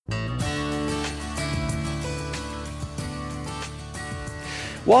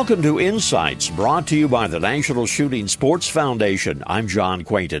Welcome to Insights, brought to you by the National Shooting Sports Foundation. I'm John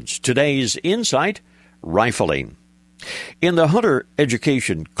Quaintance. Today's Insight, rifling. In the hunter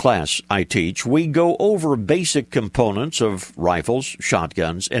education class I teach, we go over basic components of rifles,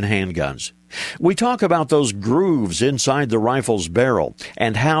 shotguns, and handguns. We talk about those grooves inside the rifle's barrel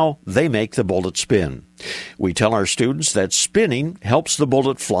and how they make the bullet spin. We tell our students that spinning helps the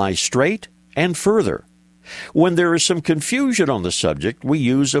bullet fly straight and further. When there is some confusion on the subject, we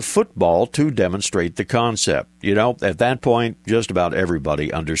use a football to demonstrate the concept. At that point, just about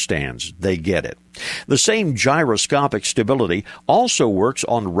everybody understands. They get it. The same gyroscopic stability also works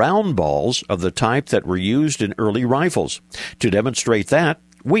on round balls of the type that were used in early rifles. To demonstrate that,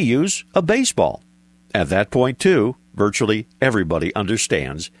 we use a baseball. At that point, too, virtually everybody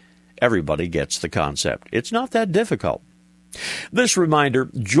understands. Everybody gets the concept. It's not that difficult. This reminder,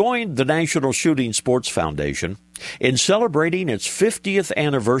 join the National Shooting Sports Foundation in celebrating its 50th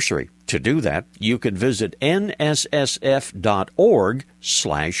anniversary. To do that, you can visit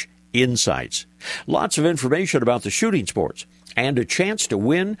nssf.org/insights. Lots of information about the shooting sports and a chance to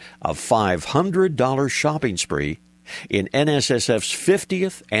win a $500 shopping spree in NSSF's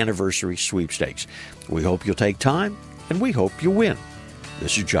 50th anniversary sweepstakes. We hope you'll take time, and we hope you win.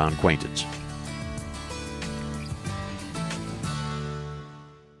 This is John Quaintance.